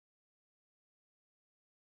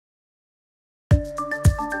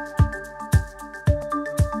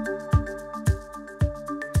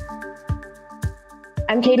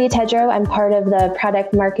I'm Katie Tedrow. I'm part of the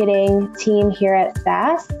product marketing team here at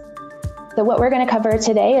SAS. So what we're going to cover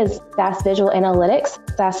today is SAS Visual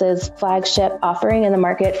Analytics, SAS's flagship offering in the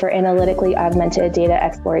market for analytically augmented data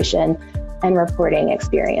exploration and reporting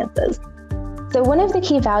experiences. So one of the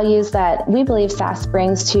key values that we believe SAS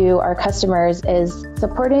brings to our customers is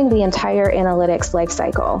supporting the entire analytics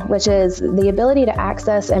lifecycle, which is the ability to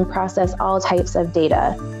access and process all types of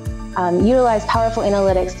data, utilize powerful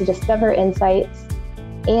analytics to discover insights,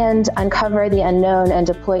 and uncover the unknown and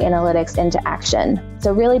deploy analytics into action.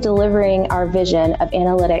 So really delivering our vision of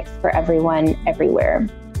analytics for everyone, everywhere.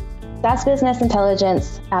 SAS business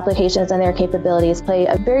intelligence applications and their capabilities play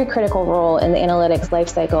a very critical role in the analytics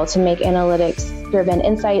lifecycle to make analytics-driven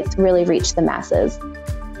insights really reach the masses.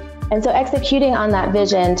 And so executing on that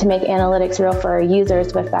vision to make analytics real for our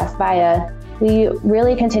users with SAS Via, we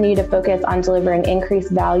really continue to focus on delivering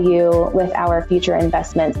increased value with our future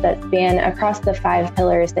investments that span across the 5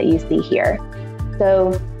 pillars that you see here.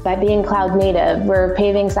 So by being cloud native, we're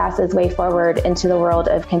paving SAS's way forward into the world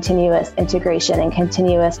of continuous integration and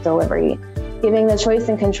continuous delivery, giving the choice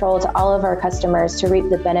and control to all of our customers to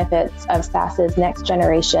reap the benefits of SAS's next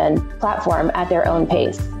generation platform at their own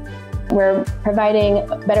pace. We're providing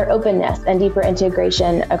better openness and deeper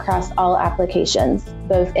integration across all applications,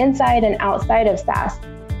 both inside and outside of SAS,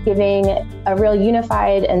 giving a real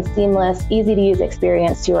unified and seamless, easy-to-use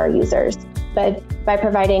experience to our users. But by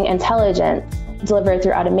providing intelligence delivered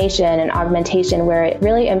through automation and augmentation where it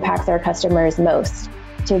really impacts our customers most,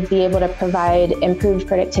 to be able to provide improved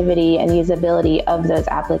productivity and usability of those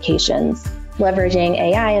applications, leveraging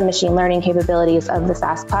AI and machine learning capabilities of the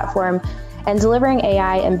SAS platform, and delivering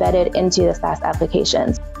AI embedded into the SAS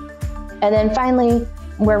applications. And then finally,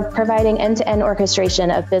 we're providing end-to-end orchestration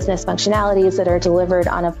of business functionalities that are delivered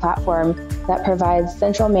on a platform that provides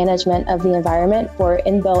central management of the environment for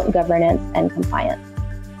inbuilt governance and compliance.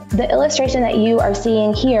 The illustration that you are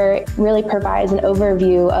seeing here really provides an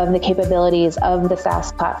overview of the capabilities of the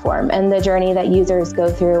SAS platform and the journey that users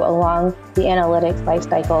go through along the analytics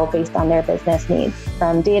lifecycle based on their business needs,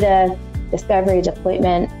 from data, discovery,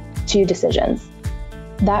 deployment, to decisions.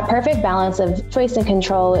 That perfect balance of choice and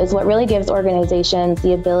control is what really gives organizations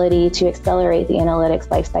the ability to accelerate the analytics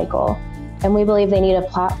lifecycle. And we believe they need a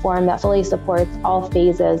platform that fully supports all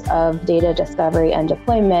phases of data discovery and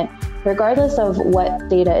deployment, regardless of what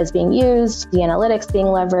data is being used, the analytics being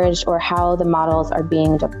leveraged, or how the models are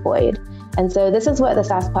being deployed. And so this is what the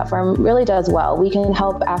SAS platform really does well. We can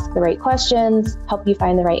help ask the right questions, help you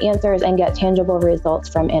find the right answers, and get tangible results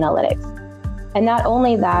from analytics. And not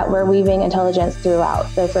only that, we're weaving intelligence throughout.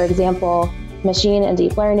 So for example, machine and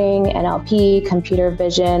deep learning, NLP, computer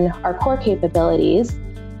vision are core capabilities.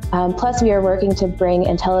 Plus, we are working to bring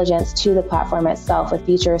intelligence to the platform itself with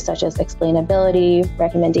features such as explainability,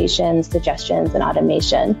 recommendations, suggestions, and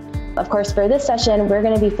automation. Of course, for this session, we're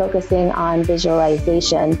going to be focusing on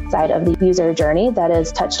visualization side of the user journey that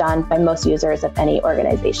is touched on by most users of any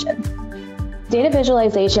organization. Data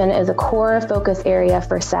visualization is a core focus area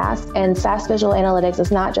for SAS, and SAS Visual Analytics is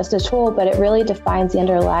not just a tool, but it really defines the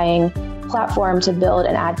underlying platform to build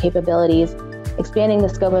and add capabilities, expanding the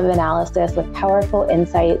scope of analysis with powerful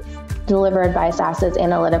insights delivered by SAS's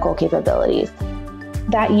analytical capabilities.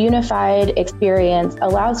 That unified experience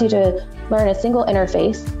allows you to learn a single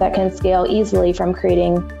interface that can scale easily from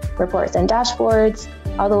creating reports and dashboards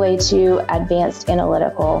all the way to advanced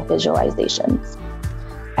analytical visualizations.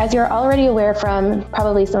 As you're already aware from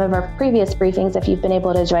probably some of our previous briefings, if you've been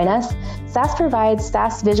able to join us, SAS provides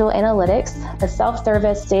SAS Visual Analytics, a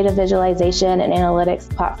self-service data visualization and analytics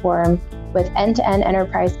platform with end-to-end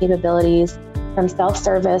enterprise capabilities, from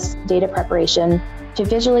self-service data preparation to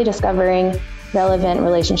visually discovering relevant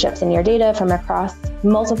relationships in your data from across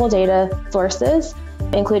multiple data sources,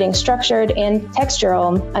 including structured and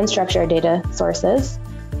textural unstructured data sources,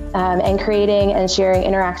 and creating and sharing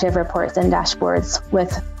interactive reports and dashboards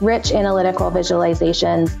with rich analytical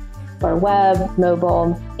visualizations for web,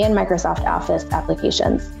 mobile, and Microsoft Office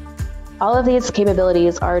applications. All of these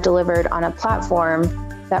capabilities are delivered on a platform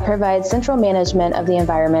that provides central management of the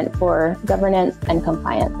environment for governance and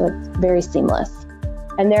compliance, so it's very seamless.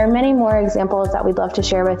 And there are many more examples that we'd love to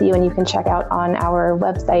share with you, and you can check out on our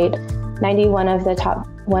website. 91 of the top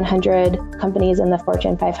 100 companies in the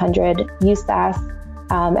Fortune 500 use SAS,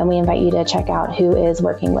 and we invite you to check out who is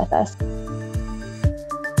working with us.